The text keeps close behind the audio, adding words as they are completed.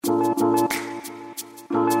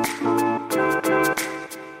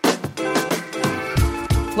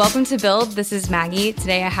Welcome to Build. This is Maggie.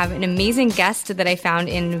 Today I have an amazing guest that I found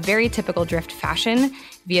in very typical Drift fashion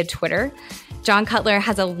via Twitter. John Cutler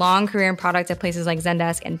has a long career in product at places like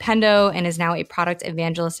Zendesk and Pendo and is now a product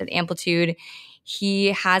evangelist at Amplitude. He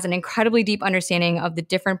has an incredibly deep understanding of the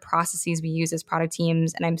different processes we use as product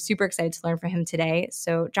teams, and I'm super excited to learn from him today.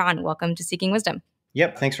 So, John, welcome to Seeking Wisdom.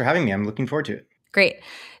 Yep, thanks for having me. I'm looking forward to it. Great.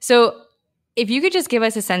 So, if you could just give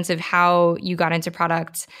us a sense of how you got into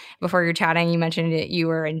product. Before you're chatting, you mentioned that you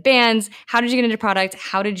were in bands. How did you get into product?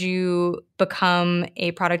 How did you become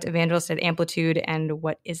a product evangelist at Amplitude, and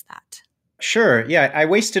what is that? Sure. Yeah, I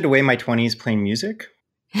wasted away my 20s playing music,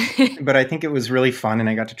 but I think it was really fun and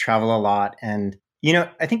I got to travel a lot. And,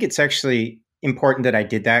 I think it's actually important that I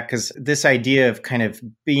did that because this idea of kind of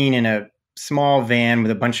being in a small van with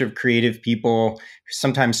a bunch of creative people,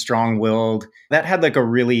 sometimes strong-willed, that had like a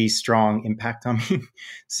really strong impact on me.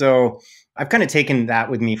 So I've kind of taken that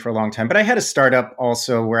with me for a long time. But I had a startup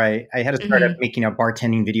also where I had a startup making a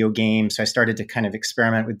bartending video game. So I started to kind of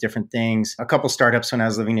experiment with different things, a couple startups when I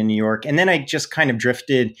was living in New York. And then I just kind of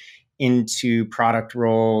drifted into product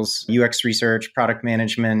roles, UX research, product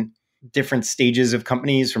management, different stages of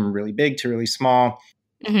companies from really big to really small.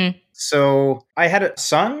 So I had a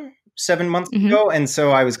son 7 months ago. And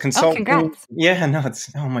so I was consulting. Oh, congrats. Yeah, no,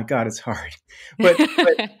 oh my God, it's hard. But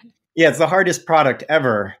yeah, it's the hardest product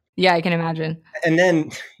ever. Yeah, I can imagine. And then,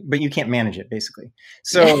 but you can't manage it basically.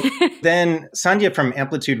 So then Sandhya from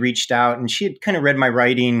Amplitude reached out and she had kind of read my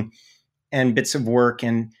writing and bits of work.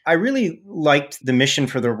 And I really liked the mission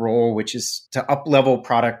for the role, which is to up-level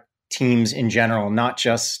product teams in general, not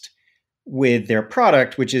just with their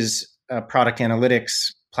product, which is a product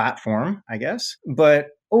analytics platform, I guess, but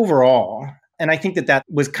overall. And I think that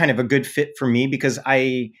was kind of a good fit for me because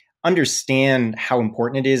I understand how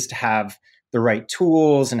important it is to have the right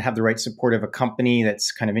tools and have the right support of a company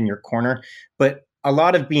that's kind of in your corner. But a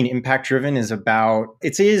lot of being impact driven is a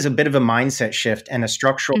bit of a mindset shift and a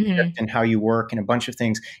structural shift in how you work and a bunch of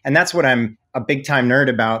things. And that's what I'm a big time nerd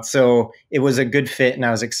about. So it was a good fit and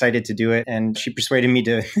I was excited to do it. And she persuaded me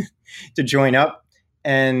to to join up.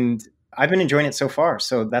 And I've been enjoying it so far.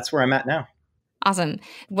 So that's where I'm at now. Awesome.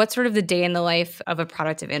 What's sort of the day in the life of a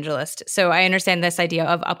product evangelist? So I understand this idea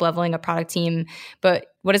of up-leveling a product team, but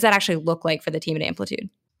what does that actually look like for the team at Amplitude?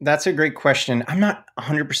 That's a great question. I'm not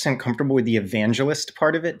 100% comfortable with the evangelist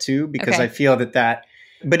part of it too, because I feel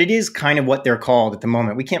but it is kind of what they're called at the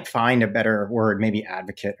moment. We can't find a better word, maybe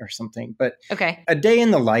advocate or something. But a day in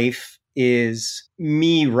the life is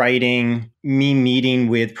me writing, me meeting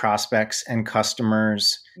with prospects and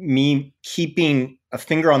customers, me keeping a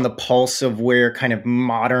finger on the pulse of where kind of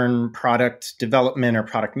modern product development or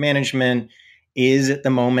product management is at the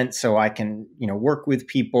moment. So I can, work with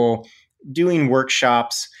people, doing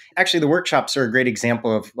workshops. Actually, the workshops are a great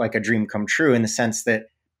example of like a dream come true in the sense that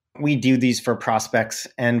we do these for prospects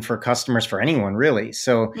and for customers, for anyone really.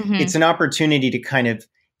 So it's an opportunity to kind of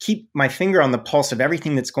keep my finger on the pulse of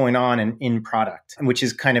everything that's going on in product, which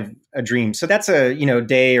is kind of a dream. So that's a,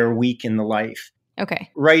 day or week in the life.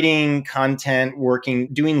 Okay. Writing content, working,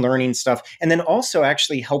 doing learning stuff, and then also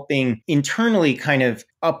actually helping internally kind of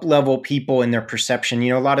up-level people in their perception.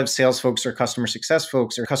 A lot of sales folks or customer success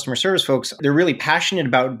folks or customer service folks, they're really passionate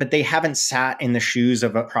about, but they haven't sat in the shoes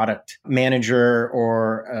of a product manager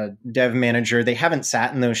or a dev manager. They haven't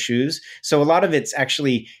sat in those shoes. So a lot of it's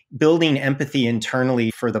actually building empathy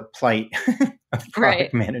internally for the plight of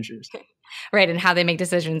product managers. Right. And how they make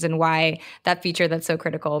decisions and why that feature that's so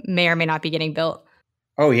critical may or may not be getting built.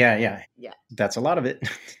 Oh, yeah. That's a lot of it.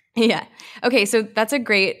 Yeah. Okay. So that's a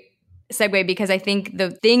great segue because I think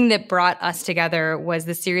the thing that brought us together was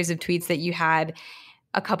the series of tweets that you had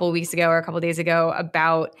a couple of weeks ago or a couple of days ago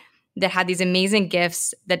that had these amazing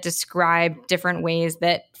GIFs that describe different ways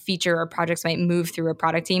that feature or projects might move through a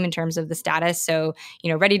product team in terms of the status. So,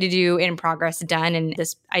 ready to do, in progress, done, and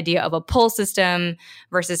this idea of a pull system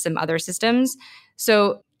versus some other systems.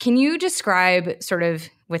 So can you describe sort of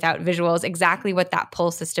without visuals exactly what that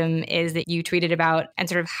pull system is that you tweeted about and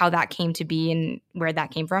sort of how that came to be and where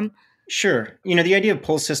that came from? Sure. The idea of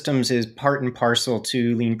pull systems is part and parcel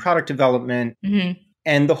to lean product development.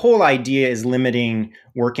 And the whole idea is limiting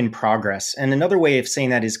work in progress. And another way of saying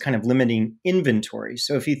that is kind of limiting inventory.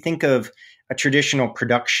 So if you think of a traditional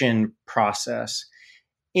production process,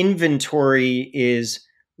 inventory is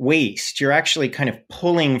waste. You're actually kind of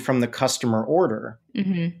pulling from the customer order.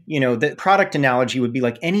 The product analogy would be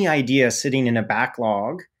like any idea sitting in a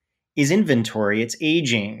backlog is inventory. It's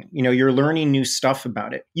aging. You're learning new stuff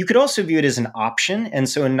about it. You could also view it as an option. And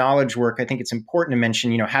so in knowledge work, I think it's important to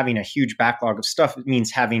mention, having a huge backlog of stuff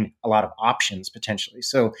means having a lot of options potentially.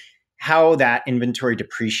 So how that inventory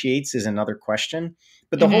depreciates is another question.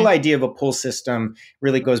 But the whole idea of a pull system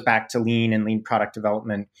really goes back to lean and lean product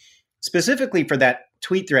development. Specifically for that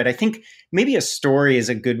tweet thread, I think maybe a story is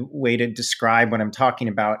a good way to describe what I'm talking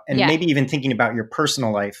about. And maybe even thinking about your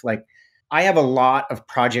personal life. Like, I have a lot of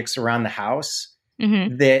projects around the house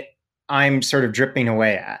that I'm sort of dripping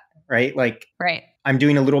away at, right? Like, I'm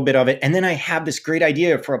doing a little bit of it. And then I have this great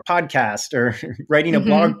idea for a podcast or writing a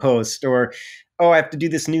blog post, or, oh, I have to do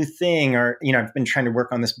this new thing, or, I've been trying to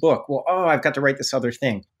work on this book. Well, oh, I've got to write this other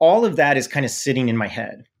thing. All of that is kind of sitting in my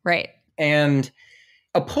head. Right. And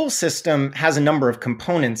a pull system has a number of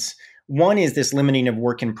components. One is this limiting of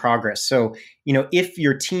work in progress. So, if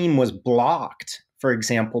your team was blocked, for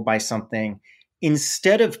example, by something,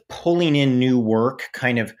 instead of pulling in new work,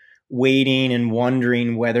 kind of waiting and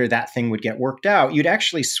wondering whether that thing would get worked out, you'd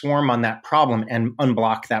actually swarm on that problem and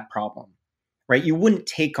unblock that problem, right? You wouldn't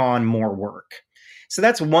take on more work. So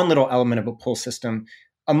that's one little element of a pull system.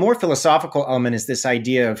 A more philosophical element is this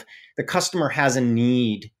idea of the customer has a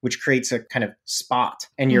need, which creates a kind of spot,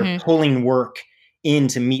 and you're pulling work in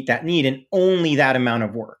to meet that need, and only that amount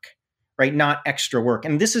of work, right? Not extra work.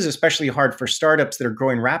 And this is especially hard for startups that are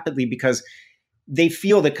growing rapidly because they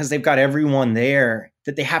feel that because they've got everyone there,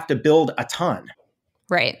 that they have to build a ton.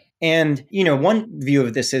 Right. And, one view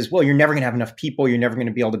of this is, well, you're never going to have enough people. You're never going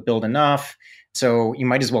to be able to build enough. So you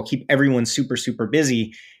might as well keep everyone super, super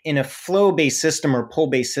busy. In a flow-based system or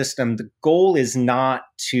pull-based system, the goal is not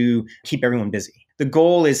to keep everyone busy. The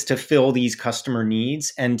goal is to fill these customer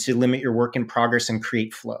needs and to limit your work in progress and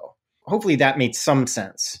create flow. Hopefully that made some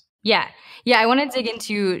sense. Yeah. I want to dig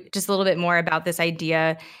into just a little bit more about this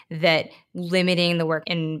idea that limiting the work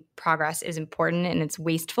in progress is important and it's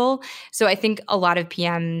wasteful. So I think a lot of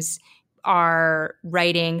PMs are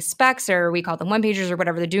writing specs, or we call them one-pagers or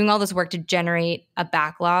whatever. They're doing all this work to generate a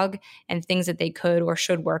backlog and things that they could or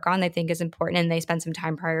should work on they think is important, and they spend some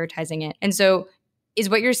time prioritizing it. And so is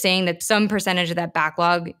what you're saying that some percentage of that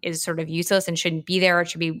backlog is sort of useless and shouldn't be there, or it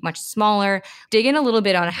should be much smaller? Dig in a little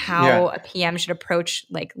bit on how a PM should approach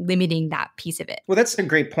like limiting that piece of it. Well, that's a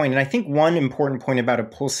great point. And I think one important point about a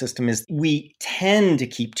pull system is we tend to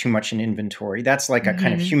keep too much in inventory. That's like a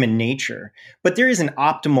kind of human nature. But there is an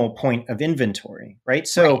optimal point of inventory, right?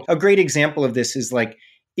 So a great example of this is like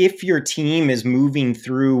if your team is moving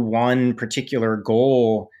through one particular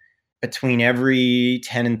goal between every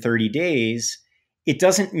 10 and 30 days, it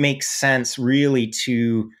doesn't make sense really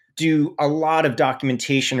to do a lot of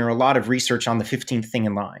documentation or a lot of research on the 15th thing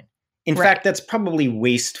in line. In fact, that's probably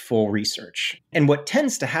wasteful research. And what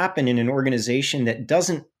tends to happen in an organization that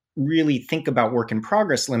doesn't really think about work in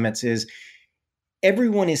progress limits is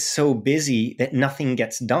everyone is so busy that nothing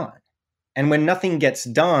gets done. And when nothing gets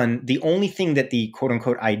done, the only thing that the quote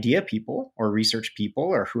unquote idea people or research people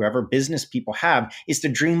or whoever business people have is to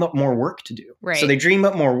dream up more work to do. Right. So they dream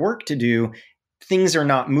up more work to do. Things are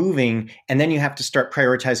not moving. And then you have to start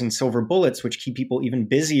prioritizing silver bullets, which keep people even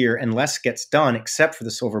busier and less gets done except for the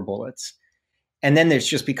silver bullets. And then there's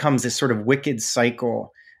just becomes this sort of wicked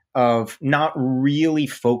cycle of not really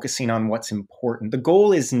focusing on what's important. The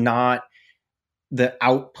goal is not the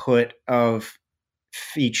output of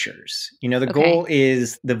features. The goal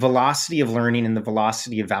is the velocity of learning and the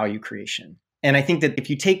velocity of value creation. And I think that if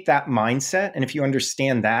you take that mindset and if you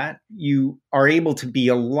understand that, you are able to be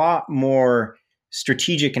a lot more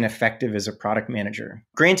strategic and effective as a product manager.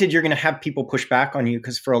 Granted, you're going to have people push back on you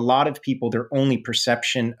because for a lot of people, their only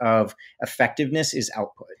perception of effectiveness is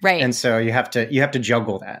output. Right. And so you have to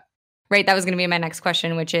juggle that. Right. That was going to be my next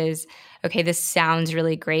question, which is, okay, this sounds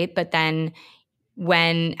really great, but then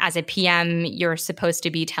when as a PM, you're supposed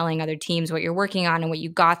to be telling other teams what you're working on and what you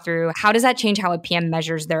got through, how does that change how a PM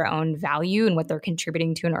measures their own value and what they're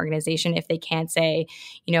contributing to an organization if they can't say,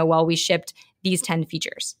 well, we shipped these 10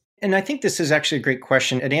 features? And I think this is actually a great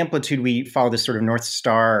question. At Amplitude, we follow this sort of North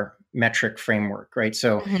Star metric framework, right?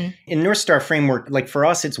 So in North Star framework, like for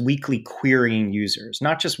us, it's weekly querying users,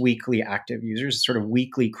 not just weekly active users, it's sort of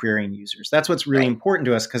weekly querying users. That's what's really important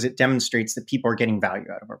to us because it demonstrates that people are getting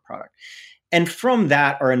value out of our product. And from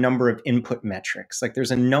that are a number of input metrics. Like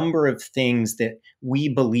there's a number of things that we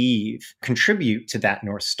believe contribute to that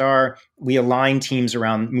North Star. We align teams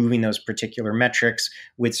around moving those particular metrics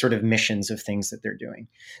with sort of missions of things that they're doing.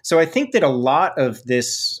 So I think that a lot of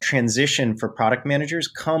this transition for product managers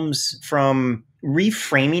comes from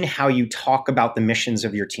reframing how you talk about the missions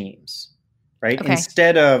of your teams, right? Okay.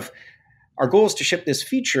 Instead of our goal is to ship this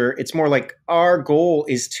feature, it's more like our goal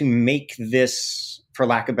is to make this, for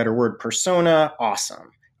lack of a better word, persona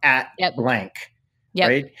awesome at blank,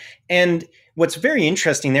 right? And what's very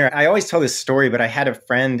interesting there, I always tell this story, but I had a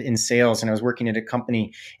friend in sales and I was working at a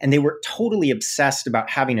company and they were totally obsessed about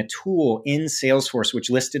having a tool in Salesforce which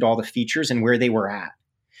listed all the features and where they were at.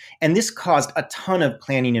 And this caused a ton of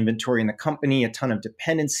planning inventory in the company, a ton of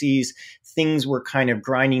dependencies. Things were kind of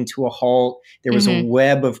grinding to a halt. There was a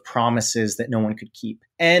web of promises that no one could keep.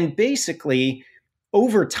 And basically,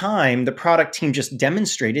 over time, the product team just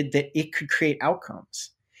demonstrated that it could create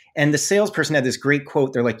outcomes. And the salesperson had this great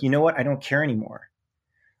quote. They're like, you know what? I don't care anymore.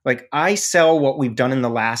 Like, I sell what we've done in the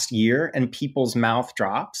last year and people's mouth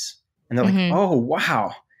drops. And they're like, oh,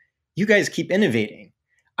 wow, you guys keep innovating.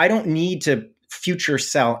 I don't need to future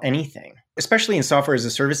sell anything. Especially in software as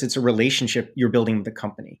a service, it's a relationship you're building with the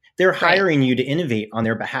company. They're hiring you to innovate on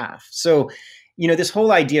their behalf. So, this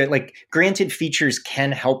whole idea, like, granted, features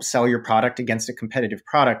can help sell your product against a competitive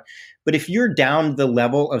product. But if you're down the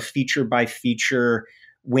level of feature by feature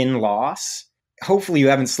win-loss, hopefully you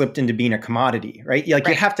haven't slipped into being a commodity, right? You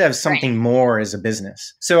have to have something more as a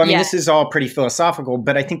business. So, this is all pretty philosophical,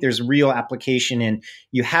 but I think there's real application in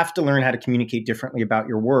you have to learn how to communicate differently about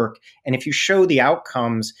your work. And if you show the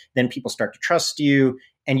outcomes, then people start to trust you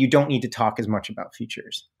and you don't need to talk as much about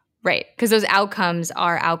features. Right. Because those outcomes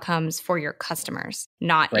are outcomes for your customers,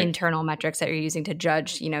 not internal metrics that you're using to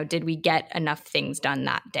judge, did we get enough things done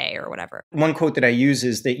that day or whatever. One quote that I use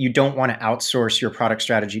is that you don't want to outsource your product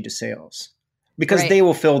strategy to sales because they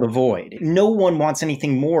will fill the void. No one wants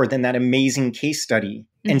anything more than that amazing case study.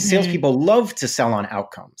 And salespeople love to sell on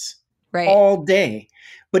outcomes all day.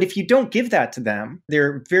 But if you don't give that to them,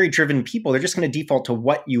 they're very driven people. They're just going to default to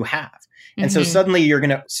what you have. And so suddenly you're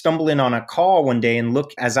going to stumble in on a call one day and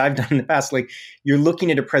look, as I've done in the past, like you're looking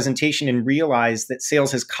at a presentation and realize that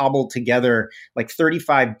sales has cobbled together like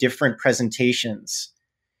 35 different presentations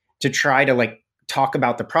to try to like talk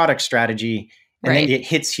about the product strategy. And then it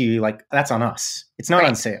hits you like, that's on us. It's not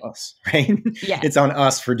on sales, right? Yeah. It's on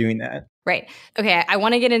us for doing that. Right. Okay. I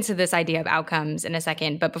want to get into this idea of outcomes in a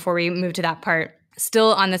second. But before we move to that part,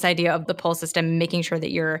 still on this idea of the pull system, making sure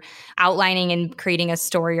that you're outlining and creating a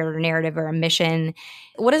story or a narrative or a mission.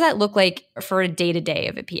 What does that look like for a day-to-day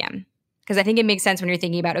of a PM? Because I think it makes sense when you're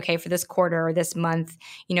thinking about, okay, for this quarter or this month,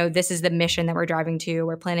 this is the mission that we're driving to.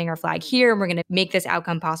 We're planting our flag here and we're going to make this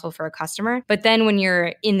outcome possible for a customer. But then when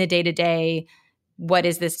you're in the day-to-day, what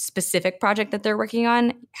is this specific project that they're working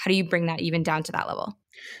on? How do you bring that even down to that level?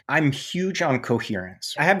 I'm huge on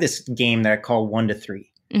coherence. I have this game that I call 1 to 3.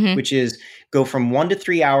 Which is go from 1 to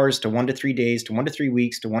 3 hours to 1 to 3 days to 1 to 3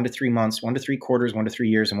 weeks to 1 to 3 months, 1 to 3 quarters, 1 to 3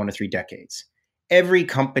 years, and 1 to 3 decades. Every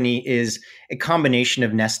company is a combination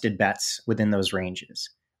of nested bets within those ranges,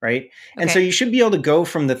 right? Okay. And so you should be able to go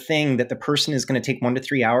from the thing that the person is going to take 1 to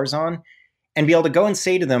 3 hours on and be able to go and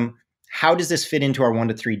say to them, how does this fit into our 1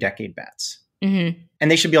 to 3 decade bets? And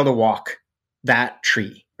they should be able to walk that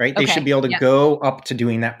tree. Right? They should be able to go up to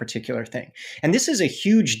doing that particular thing. And this is a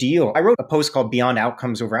huge deal. I wrote a post called Beyond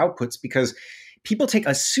Outcomes Over Outputs because people take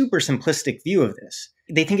a super simplistic view of this.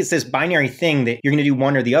 They think it's this binary thing that you're going to do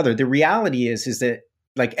one or the other. The reality is that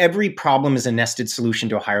like every problem is a nested solution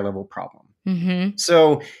to a higher level problem.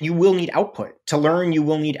 So you will need output. To learn, you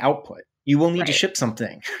will need output. You will need to ship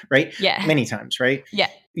something, right? Yeah. Many times, right? Yeah.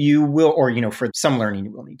 You will, or, for some learning,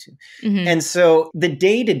 you will need to. And so the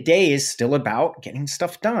day to day is still about getting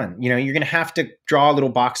stuff done. You're going to have to draw a little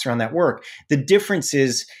box around that work. The difference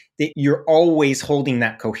is that you're always holding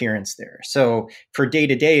that coherence there. So for day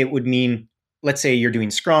to day, it would mean, let's say you're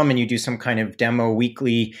doing Scrum and you do some kind of demo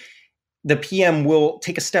weekly. The PM will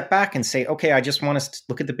take a step back and say, okay, I just want us to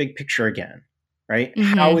look at the big picture again. Right?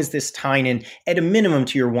 How is this tying in at a minimum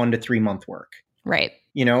to your 1 to 3 month work? Right.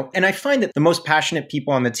 And I find that the most passionate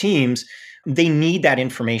people on the teams, they need that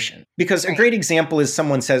information because a great example is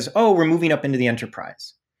someone says, oh, we're moving up into the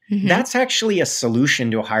enterprise. That's actually a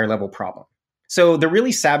solution to a higher level problem. So the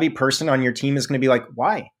really savvy person on your team is going to be like,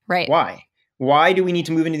 why? Right. Why? Why do we need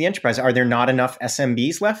to move into the enterprise? Are there not enough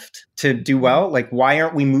SMBs left to do well? Like, why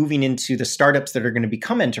aren't we moving into the startups that are going to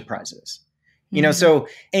become enterprises? So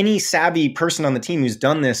any savvy person on the team who's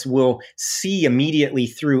done this will see immediately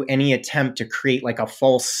through any attempt to create like a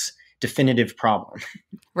false definitive problem.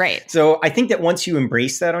 Right. So I think that once you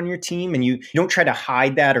embrace that on your team and you don't try to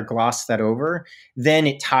hide that or gloss that over, then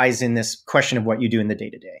it ties in this question of what you do in the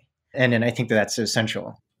day-to-day. And I think that that's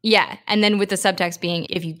essential. Yeah. And then with the subtext being,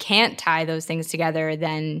 if you can't tie those things together,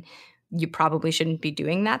 then you probably shouldn't be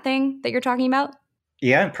doing that thing that you're talking about.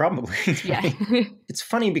 Yeah, probably. Yeah. It's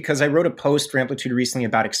funny because I wrote a post for Amplitude recently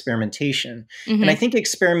about experimentation. And I think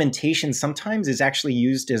experimentation sometimes is actually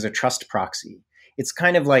used as a trust proxy. It's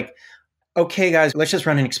kind of like, okay, guys, let's just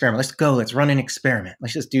run an experiment. Let's go. Let's run an experiment.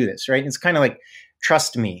 Let's just do this, right? It's kind of like,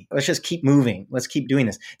 trust me. Let's just keep moving. Let's keep doing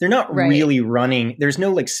this. They're not really running. There's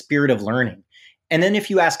no like spirit of learning. And then if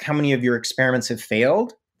you ask how many of your experiments have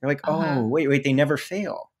failed, they're like, oh, wait, they never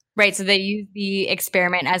fail. Right. So they use the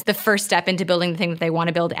experiment as the first step into building the thing that they want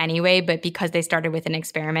to build anyway. But because they started with an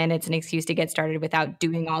experiment, it's an excuse to get started without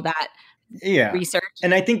doing all that research.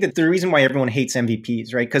 And I think that the reason why everyone hates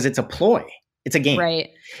MVPs, right? Because it's a ploy. It's a game. Right.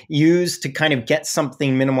 Used to kind of get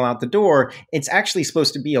something minimal out the door. It's actually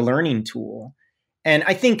supposed to be a learning tool. And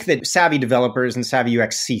I think that savvy developers and savvy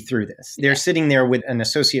UX see through this. They're sitting there with an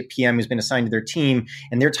associate PM who's been assigned to their team,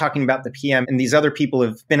 and they're talking about the PM, and these other people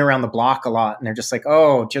have been around the block a lot, and they're just like,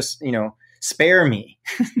 oh, just, spare me.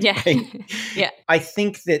 Yeah. Yeah. I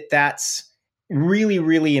think that that's really,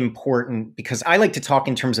 really important because I like to talk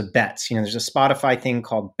in terms of bets. There's a Spotify thing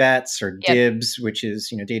called bets or DIBS, which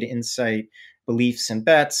is, data insight, beliefs, and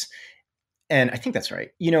bets. And I think that's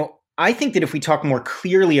right. I think that if we talk more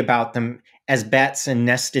clearly about them as bets and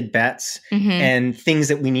nested bets and things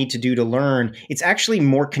that we need to do to learn, it's actually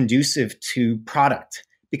more conducive to product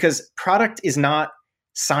because product is not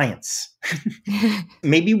science.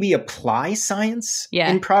 Maybe we apply science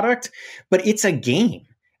in product, but it's a game.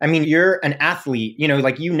 I mean, you're an athlete,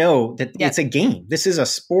 that it's a game. This is a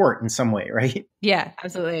sport in some way, right? Yeah,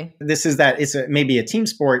 absolutely. It's maybe a team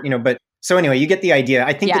sport, but so anyway, you get the idea.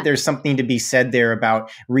 I think that there's something to be said there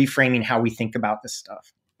about reframing how we think about this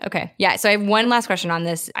stuff. Okay. Yeah. So I have one last question on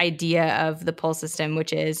this idea of the pull system,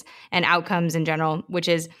 and outcomes in general, which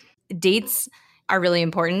is dates are really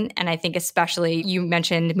important. And I think especially you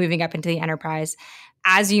mentioned moving up into the enterprise.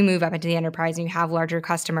 As you move up into the enterprise and you have larger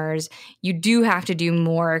customers, you do have to do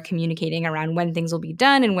more communicating around when things will be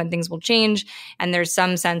done and when things will change. And there's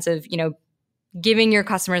some sense of, giving your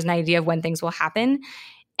customers an idea of when things will happen.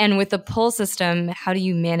 And with the pull system, how do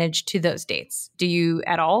you manage to those dates? Do you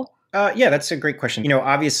at all? Yeah, that's a great question.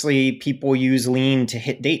 Obviously people use Lean to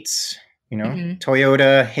hit dates.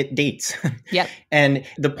 Toyota hit dates. Yep. And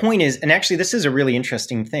the point is, and actually this is a really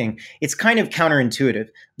interesting thing. It's kind of counterintuitive.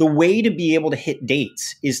 The way to be able to hit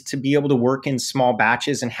dates is to be able to work in small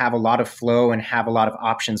batches and have a lot of flow and have a lot of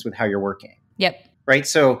options with how you're working. Yep. Right.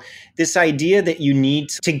 So this idea that you need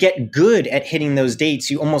to get good at hitting those dates,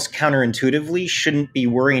 you almost counterintuitively shouldn't be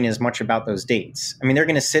worrying as much about those dates. I mean, they're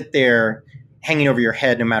going to sit there hanging over your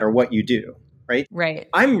head no matter what you do. Right. Right.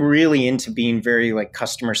 I'm really into being very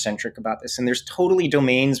customer centric about this. And there's totally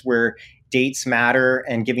domains where dates matter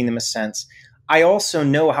and giving them a sense. I also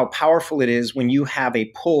know how powerful it is when you have a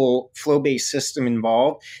pull flow-based system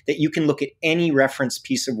involved that you can look at any reference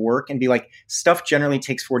piece of work and be like, stuff generally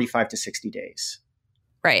takes 45 to 60 days.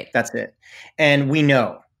 Right. That's it. And we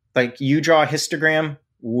know, you draw a histogram,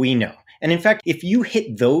 we know. And in fact, if you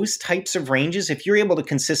hit those types of ranges, if you're able to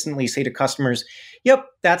consistently say to customers, yep,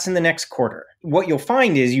 that's in the next quarter, what you'll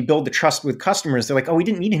find is you build the trust with customers. They're like, oh, we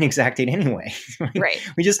didn't need an exact date anyway. Right.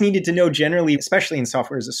 We just needed to know generally, especially in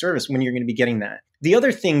software as a service, when you're going to be getting that. The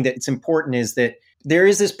other thing that's important is that there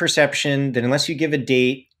is this perception that unless you give a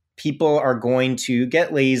date, people are going to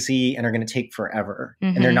get lazy and are going to take forever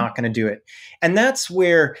and they're not going to do it. And that's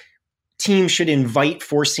where teams should invite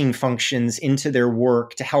forcing functions into their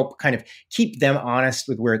work to help kind of keep them honest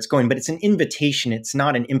with where it's going. But it's an invitation. It's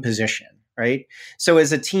not an imposition, right? So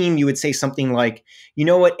as a team, you would say something like, you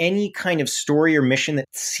know what, any kind of story or mission that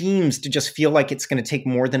seems to just feel like it's going to take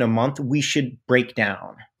more than a month, we should break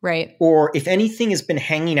down. Right. Or if anything has been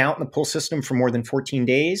hanging out in the pull system for more than 14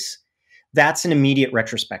 days, that's an immediate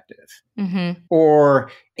retrospective.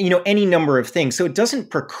 Or, any number of things. So it doesn't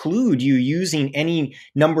preclude you using any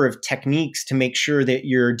number of techniques to make sure that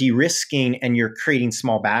you're de-risking and you're creating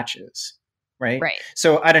small batches. Right.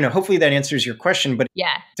 So I don't know, hopefully that answers your question, but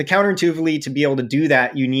to counterintuitively, to be able to do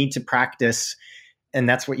that, you need to practice. And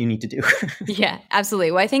that's what you need to do. Yeah,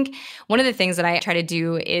 absolutely. Well, I think one of the things that I try to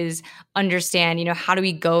do is understand, how do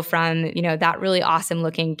we go from, that really awesome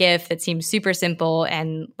looking GIF that seems super simple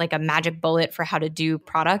and like a magic bullet for how to do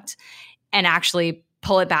product and actually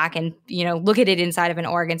pull it back and, look at it inside of an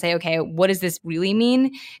org and say, okay, what does this really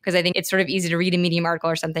mean? Because I think it's sort of easy to read a Medium article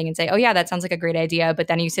or something and say, oh yeah, that sounds like a great idea. But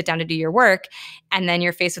then you sit down to do your work and then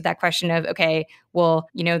you're faced with that question of, okay, well,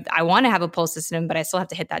 I want to have a pull system, but I still have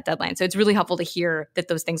to hit that deadline. So it's really helpful to hear that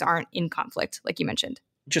those things aren't in conflict, like you mentioned.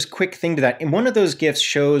 Just quick thing to that. And one of those GIFs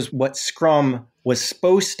shows what Scrum was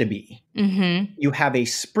supposed to be. You have a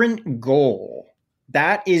sprint goal.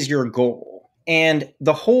 That is your goal. And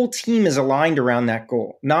the whole team is aligned around that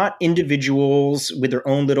goal, not individuals with their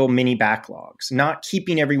own little mini backlogs, not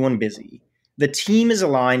keeping everyone busy. The team is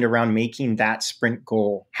aligned around making that sprint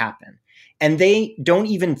goal happen. And they don't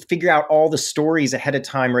even figure out all the stories ahead of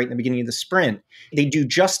time right in the beginning of the sprint. They do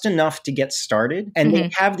just enough to get started. And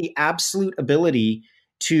they have the absolute ability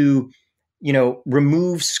to,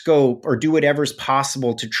 remove scope or do whatever's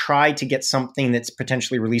possible to try to get something that's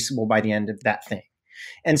potentially releasable by the end of that thing.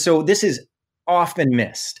 And so this is often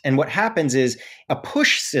missed. And what happens is a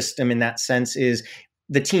push system in that sense is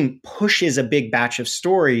the team pushes a big batch of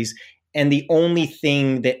stories, and the only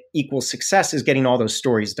thing that equals success is getting all those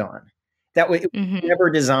stories done. That way, it was never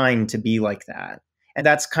designed to be like that. And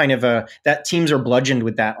that's kind of that teams are bludgeoned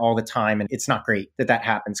with that all the time. And it's not great that that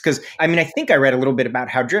happens. Because I mean, I think I read a little bit about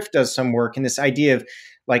how Drift does some work in this idea of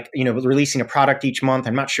like, releasing a product each month.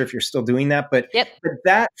 I'm not sure if you're still doing that, but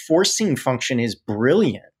that forcing function is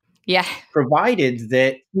brilliant. Yeah. Provided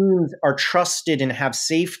that teams are trusted and have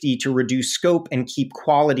safety to reduce scope and keep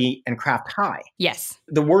quality and craft high. Yes.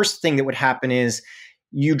 The worst thing that would happen is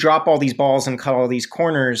you drop all these balls and cut all these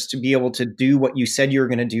corners to be able to do what you said you were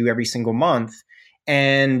going to do every single month.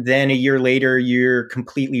 And then a year later, you're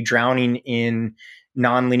completely drowning in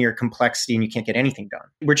nonlinear complexity and you can't get anything done,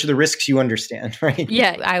 which are the risks you understand, right?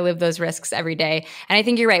 Yeah, I live those risks every day. And I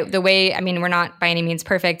think you're right. The way, I mean, we're not by any means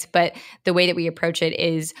perfect, but the way that we approach it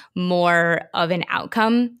is more of an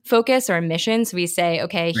outcome focus or a mission. So we say,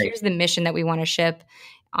 okay, here's the mission that we want to ship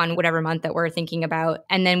on whatever month that we're thinking about.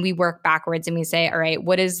 And then we work backwards and we say, all right,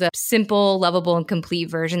 what is the simple, lovable, and complete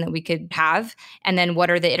version that we could have? And then what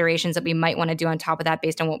are the iterations that we might want to do on top of that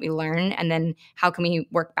based on what we learn? And then how can we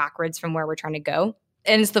work backwards from where we're trying to go?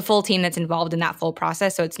 And it's the full team that's involved in that full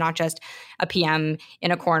process. So it's not just a PM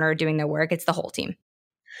in a corner doing the work, it's the whole team.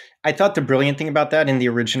 I thought the brilliant thing about that in the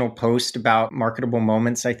original post about marketable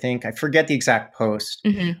moments, I forget the exact post,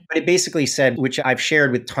 but it basically said, which I've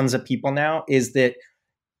shared with tons of people now, is that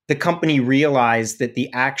the company realized that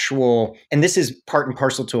the actual, and this is part and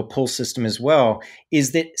parcel to a pull system as well,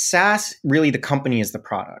 is that SaaS, really the company is the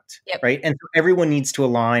product, right? And so everyone needs to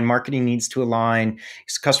align, marketing needs to align,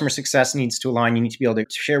 customer success needs to align, you need to be able to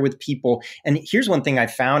share with people. And here's one thing I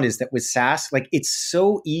found is that with SaaS, like it's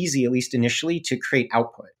so easy, at least initially, to create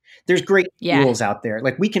output. There's great tools out there.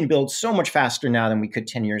 Like we can build so much faster now than we could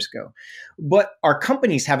 10 years ago. But our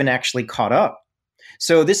companies haven't actually caught up.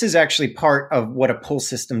 So this is actually part of what a pull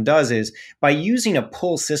system does is by using a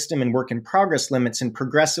pull system and work in progress limits and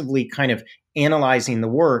progressively kind of analyzing the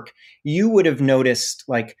work, you would have noticed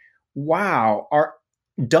like, wow, our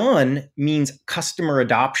done means customer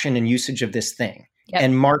adoption and usage of this thing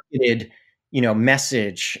and marketed,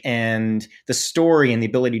 message and the story and the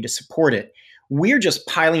ability to support it. We're just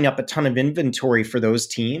piling up a ton of inventory for those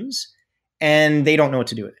teams. And they don't know what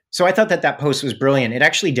to do with it. So I thought that post was brilliant. It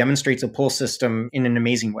actually demonstrates a pull system in an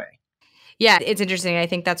amazing way. Yeah, it's interesting. I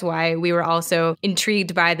think that's why we were also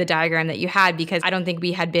intrigued by the diagram that you had, because I don't think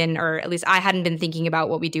we had been, or at least I hadn't been thinking about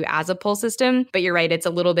what we do as a pull system. But you're right, it's a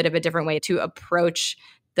little bit of a different way to approach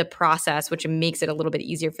the process, which makes it a little bit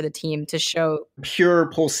easier for the team to show. Pure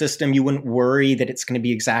pull system, you wouldn't worry that it's going to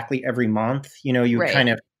be exactly every month.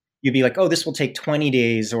 You'd be like, oh, this will take 20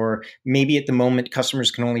 days, or maybe at the moment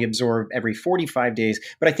customers can only absorb every 45 days.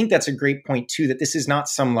 But I think that's a great point too, that this is not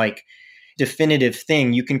some like definitive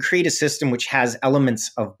thing. You can create a system which has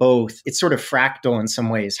elements of both. It's sort of fractal in some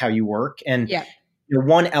ways how you work. And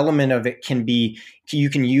one element of it can be,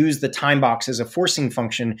 you can use the time box as a forcing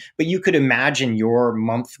function, but you could imagine your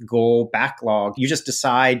month goal backlog. You just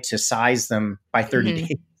decide to size them by 30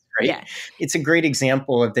 days. Right? Yeah. It's a great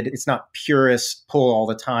example of that. It's not purist pull all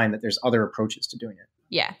the time, that there's other approaches to doing it.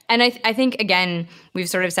 Yeah. And I think, again, we've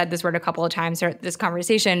sort of said this word a couple of times throughout this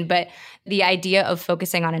conversation, but the idea of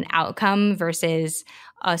focusing on an outcome versus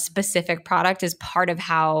a specific product is part of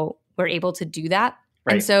how we're able to do that.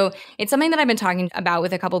 Right. And so it's something that I've been talking about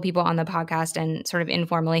with a couple of people on the podcast and sort of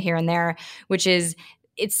informally here and there, which is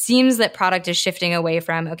it seems that product is shifting away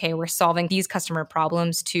from, okay, we're solving these customer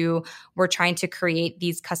problems to we're trying to create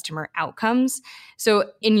these customer outcomes.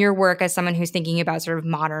 So in your work as someone who's thinking about sort of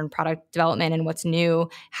modern product development and what's new,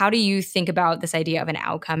 how do you think about this idea of an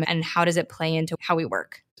outcome and how does it play into how we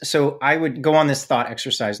work? So I would go on this thought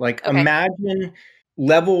exercise. Like imagine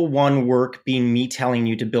level one work being me telling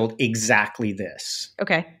you to build exactly this.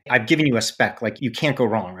 Okay. I've given you a spec, like you can't go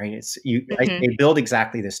wrong, right? It's I say build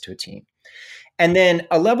exactly this to a team. And then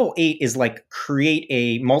a level 8 is like create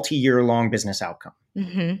a multi-year long business outcome.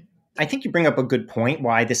 I think you bring up a good point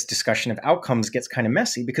why this discussion of outcomes gets kind of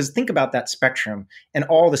messy, because think about that spectrum and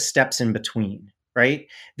all the steps in between, right?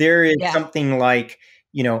 There is something like,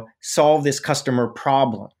 solve this customer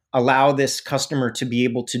problem, allow this customer to be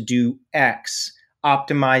able to do X,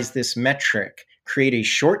 optimize this metric, create a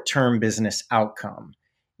short-term business outcome,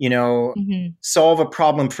 solve a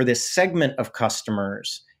problem for this segment of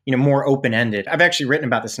customers, more open-ended. I've actually written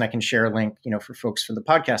about this and I can share a link, for folks for the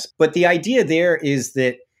podcast. But the idea there is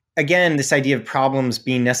that, again, this idea of problems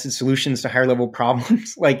being nested solutions to higher level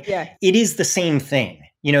problems, it is the same thing.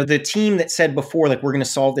 The team that said before, like, we're going to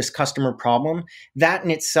solve this customer problem, that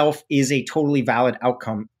in itself is a totally valid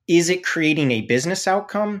outcome. Is it creating a business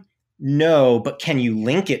outcome? No, but can you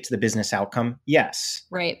link it to the business outcome? Yes.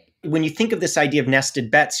 Right. When you think of this idea of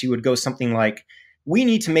nested bets, you would go something like, we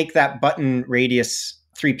need to make that button radius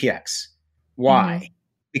 3px. Why?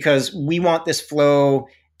 Because we want this flow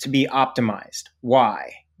to be optimized.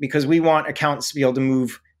 Why? Because we want accounts to be able to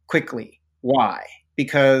move quickly. Why?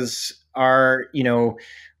 Because our,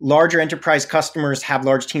 larger enterprise customers have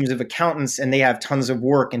large teams of accountants and they have tons of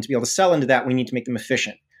work, and to be able to sell into that, we need to make them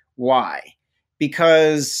efficient. Why?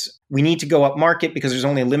 Because we need to go up market because there's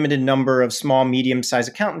only a limited number of small, medium-sized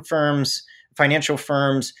accountant firms, financial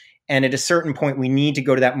firms, and at a certain point, we need to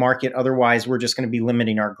go to that market. Otherwise, we're just going to be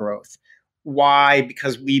limiting our growth. Why?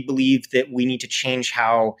 Because we believe that we need to change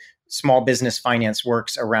how small business finance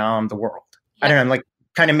works around the world. Yeah. I don't know, I'm like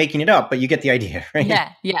kind of making it up, but you get the idea, right?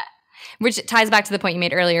 Yeah. Which ties back to the point you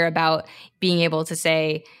made earlier about being able to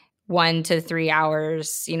say 1 to 3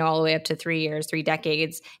 hours, all the way up to 3 years, 3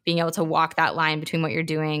 decades, being able to walk that line between what you're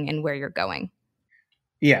doing and where you're going.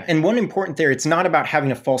 Yeah. And one important there, it's not about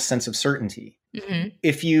having a false sense of certainty. Mm-hmm.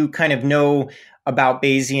 If you kind of know about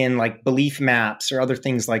Bayesian like belief maps or other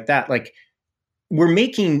things like that, like we're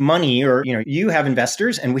making money, or, you have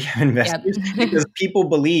investors and we have investors because people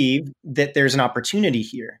believe that there's an opportunity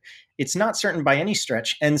here. It's not certain by any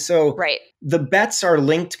stretch. And so the bets are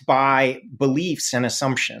linked by beliefs and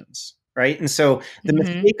assumptions, right? And so the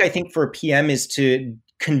mistake I think for a PM is to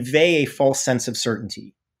convey a false sense of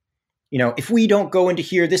certainty. If we don't go into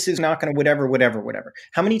here, this is not going to whatever.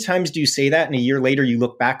 How many times do you say that and a year later you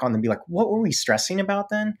look back on them and be like, what were we stressing about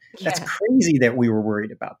then? Yeah. That's crazy that we were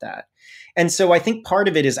worried about that. And so I think part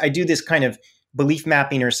of it is I do this kind of belief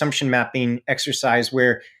mapping or assumption mapping exercise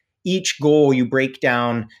where each goal you break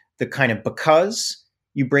down the kind of because,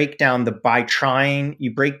 you break down the by trying,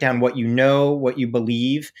 you break down what you know, what you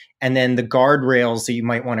believe, and then the guardrails that you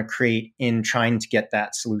might want to create in trying to get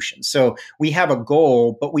that solution. So we have a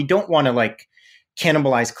goal, but we don't want to like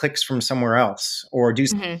cannibalize clicks from somewhere else or do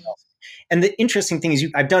something else. And the interesting thing is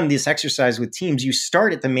I've done this exercise with teams. You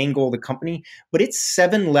start at the main goal of the company, but it's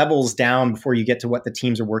 7 levels down before you get to what the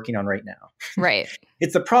teams are working on right now. Right.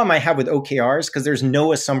 It's the problem I have with OKRs because there's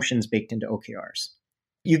no assumptions baked into OKRs.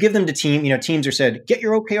 You give them to teams are said, get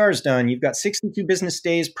your OKRs done. You've got 62 business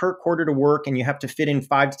days per quarter to work, and you have to fit in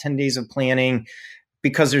 5 to 10 days of planning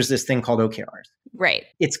because there's this thing called OKRs. Right.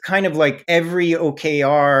 It's kind of like every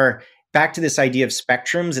OKR, back to this idea of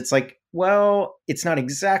spectrums. It's like, well, it's not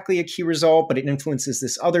exactly a key result, but it influences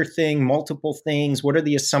this other thing, multiple things. What are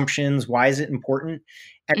the assumptions? Why is it important?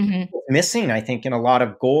 And missing, I think, in a lot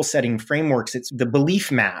of goal setting frameworks, it's the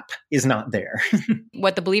belief map is not there.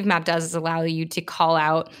 What the belief map does is allow you to call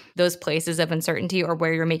out those places of uncertainty or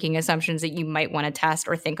where you're making assumptions that you might want to test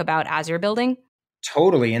or think about as you're building.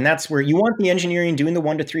 Totally. And that's where you want the engineering doing the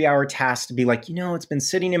 1 to 3 hour task to be like, it's been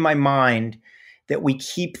sitting in my mind that we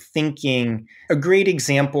keep thinking. A great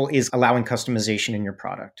example is allowing customization in your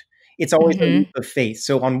product. It's always a leap of faith.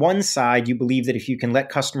 So on one side, you believe that if you can let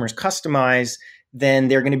customers customize, then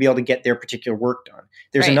they're going to be able to get their particular work done.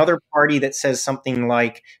 There's another party that says something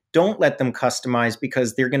like, don't let them customize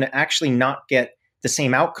because they're going to actually not get the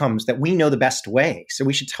same outcomes that we know the best way. So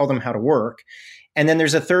we should tell them how to work. And then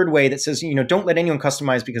there's a third way that says, don't let anyone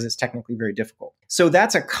customize because it's technically very difficult. So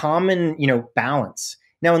that's a common, balance.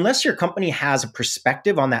 Now, unless your company has a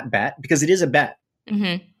perspective on that bet, because it is a bet.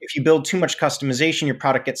 If you build too much customization, your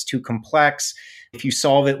product gets too complex. If you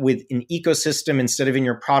solve it with an ecosystem instead of in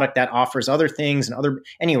your product that offers other things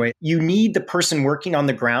anyway, you need the person working on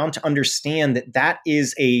the ground to understand that that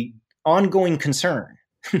is a ongoing concern,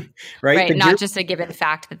 right? Not just a given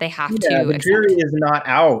fact that they have to the jury is not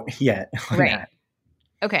out yet on that.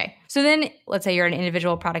 Okay. So then let's say you're an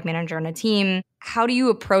individual product manager on a team. How do you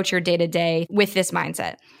approach your day-to-day with this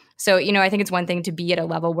mindset? So, I think it's one thing to be at a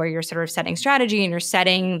level where you're sort of setting strategy and you're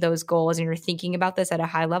setting those goals and you're thinking about this at a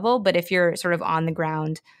high level. But if you're sort of on the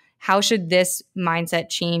ground, how should this mindset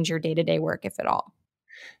change your day-to-day work, if at all?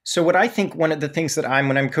 So what I think one of the things that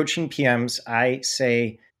when I'm coaching PMs, I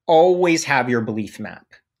say, always have your belief map.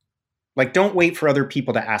 Like, don't wait for other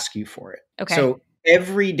people to ask you for it. Okay. So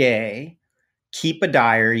every day, keep a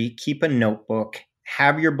diary, keep a notebook,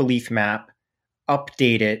 have your belief map,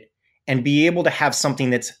 update it, and be able to have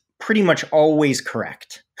something that's pretty much always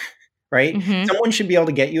correct, right? Someone should be able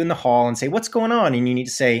to get you in the hall and say, what's going on? And you need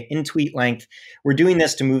to say in tweet length, we're doing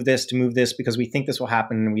this to move this because we think this will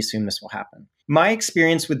happen and we assume this will happen. My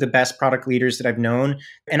experience with the best product leaders that I've known,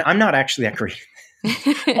 and I'm not actually that great, I'll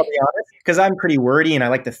be honest, because I'm pretty wordy and I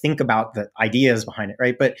like to think about the ideas behind it,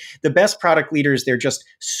 right? But the best product leaders, they're just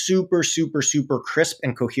super, super, super crisp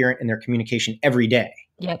and coherent in their communication every day.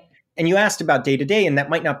 Yep. And you asked about day to day, and that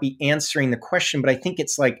might not be answering the question, but I think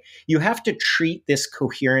it's like you have to treat this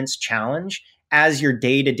coherence challenge as your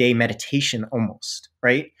day to day meditation almost,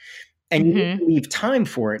 right? And you need to leave time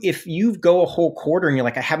for it. If you go a whole quarter and you're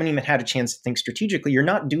like, I haven't even had a chance to think strategically, you're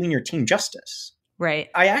not doing your team justice. Right.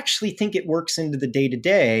 I actually think it works into the day to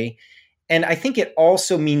day. And I think it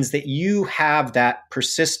also means that you have that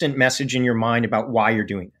persistent message in your mind about why you're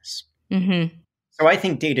doing this. So I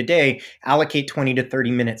think day to day, allocate 20 to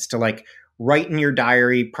 30 minutes to like write in your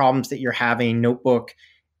diary problems that you're having, notebook,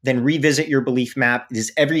 then revisit your belief map.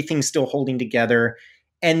 Is everything still holding together?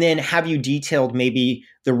 And then have you detailed maybe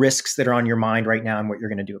the risks that are on your mind right now and what you're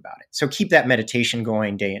going to do about it. So keep that meditation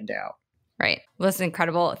going day in, day out. Right. Well, that's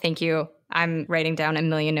incredible. Thank you. I'm writing down a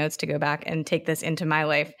million notes to go back and take this into my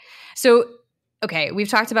life. So, okay, we've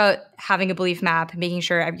talked about having a belief map, making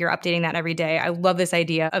sure you're updating that every day. I love this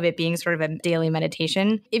idea of it being sort of a daily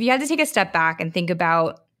meditation. If you had to take a step back and think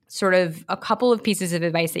about sort of a couple of pieces of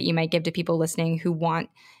advice that you might give to people listening who want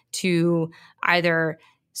to either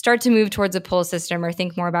start to move towards a pull system or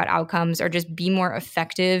think more about outcomes or just be more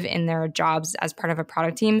effective in their jobs as part of a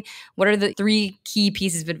product team, what are the 3 key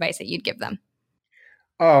pieces of advice that you'd give them?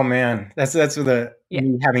 Oh man, that's where the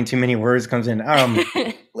me having too many words comes in.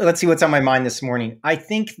 Let's see what's on my mind this morning. I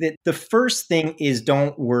think that the first thing is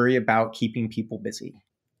don't worry about keeping people busy.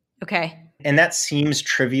 Okay. And that seems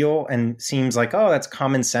trivial and seems like, oh, that's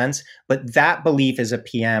common sense. But that belief as a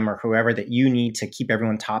PM or whoever that you need to keep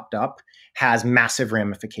everyone topped up has massive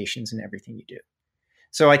ramifications in everything you do.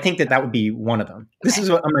 So I think that would be one of them. Okay. This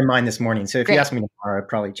is what on my mind this morning. So if you ask me tomorrow, I'd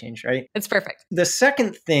probably change, right? That's perfect. The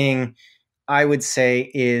second thing I would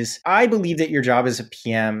say is I believe that your job as a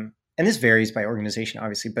PM, and this varies by organization,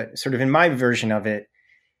 obviously, but sort of in my version of it,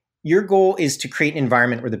 your goal is to create an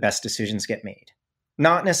environment where the best decisions get made,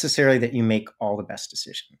 not necessarily that you make all the best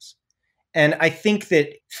decisions. And I think that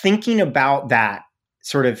thinking about that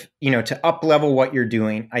sort of, to up level what you're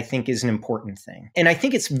doing, I think is an important thing. And I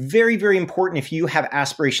think it's very, very important if you have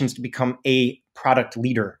aspirations to become a product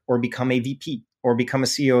leader or become a VP or become a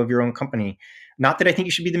CEO of your own company. Not that I think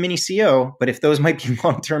you should be the mini CEO, but if those might be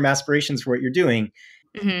long-term aspirations for what you're doing,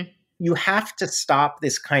 you have to stop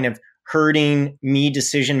this kind of herding me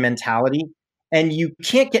decision mentality. And you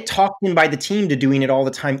can't get talked in by the team to doing it all the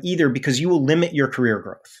time either, because you will limit your career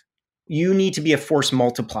growth. You need to be a force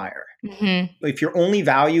multiplier. If your only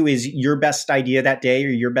value is your best idea that day or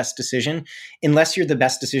your best decision, unless you're the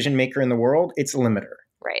best decision maker in the world, it's a limiter.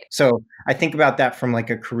 Right. So I think about that from like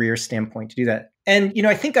a career standpoint to do that. And,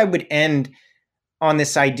 I think I would end on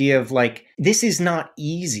this idea of like, this is not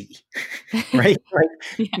easy, right?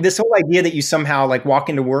 This whole idea that you somehow like walk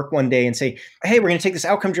into work one day and say, hey, we're going to take this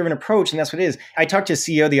outcome-driven approach. And that's what it is. I talked to a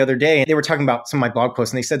CEO the other day and they were talking about some of my blog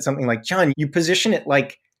posts and they said something like, John, you position it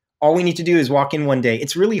like all we need to do is walk in one day.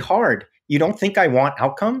 It's really hard. You don't think I want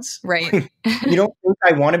outcomes? Right. You don't think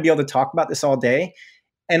I want to be able to talk about this all day?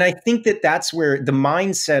 And I think that that's where the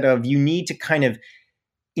mindset of you need to kind of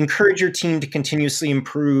encourage your team to continuously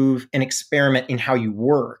improve and experiment in how you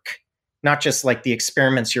work, not just like the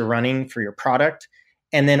experiments you're running for your product.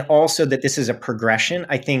 And then also that this is a progression,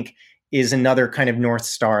 I think is another kind of North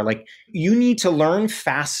Star. Like you need to learn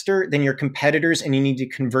faster than your competitors and you need to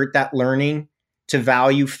convert that learning to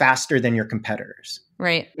value faster than your competitors.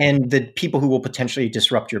 Right. And the people who will potentially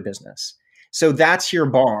disrupt your business. So that's your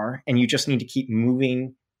bar and you just need to keep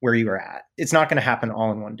moving where you are at. It's not going to happen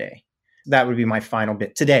all in one day. That would be my final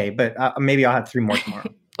bit today, but maybe I'll have 3 more tomorrow.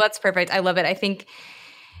 Well, that's perfect. I love it. I think,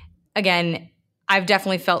 again, I've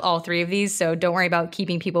definitely felt all 3 of these, so don't worry about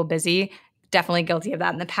keeping people busy. Definitely guilty of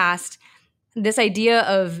that in the past. This idea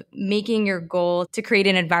of making your goal to create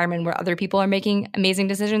an environment where other people are making amazing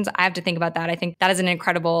decisions, I have to think about that. I think that is an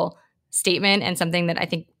incredible statement and something that I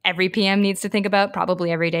think every PM needs to think about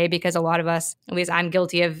probably every day, because a lot of us, at least I'm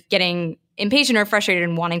guilty of getting impatient or frustrated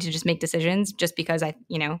and wanting to just make decisions just because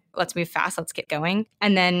let's move fast, let's get going.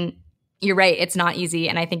 And then you're right, it's not easy.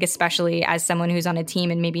 And I think especially as someone who's on a team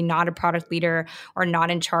and maybe not a product leader or not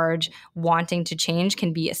in charge, wanting to change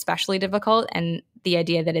can be especially difficult. And the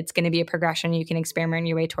idea that it's going to be a progression, you can experiment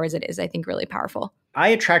your way towards it is, I think, really powerful. I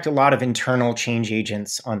attract a lot of internal change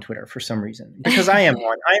agents on Twitter for some reason, because I am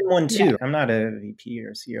one. I am one too. Yeah. I'm not a VP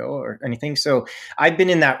or CEO or anything. So I've been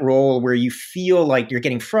in that role where you feel like you're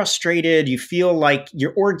getting frustrated. You feel like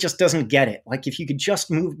your org just doesn't get it. Like if you could just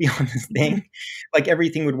move beyond this thing, like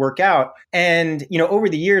everything would work out. And, over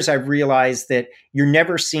the years, I've realized that you're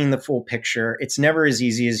never seeing the full picture. It's never as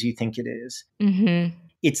easy as you think it is. Mm-hmm.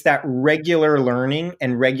 It's that regular learning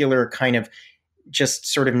and regular kind of just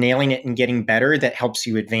sort of nailing it and getting better that helps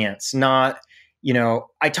you advance, not,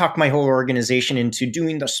 I talked my whole organization into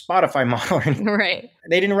doing the Spotify model. Right.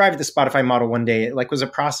 They didn't arrive at the Spotify model one day. It was a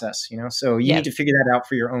process, so you need to figure that out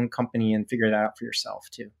for your own company and figure that out for yourself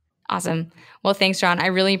too. Awesome. Well, thanks, John. I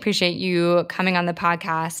really appreciate you coming on the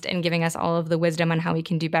podcast and giving us all of the wisdom on how we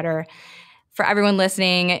can do better. For everyone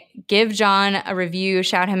listening, give John a review,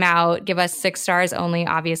 shout him out, give us 6 stars only,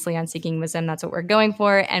 obviously, on Seeking Wisdom. That's what we're going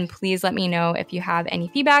for. And please let me know if you have any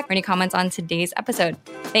feedback or any comments on today's episode.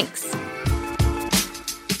 Thanks.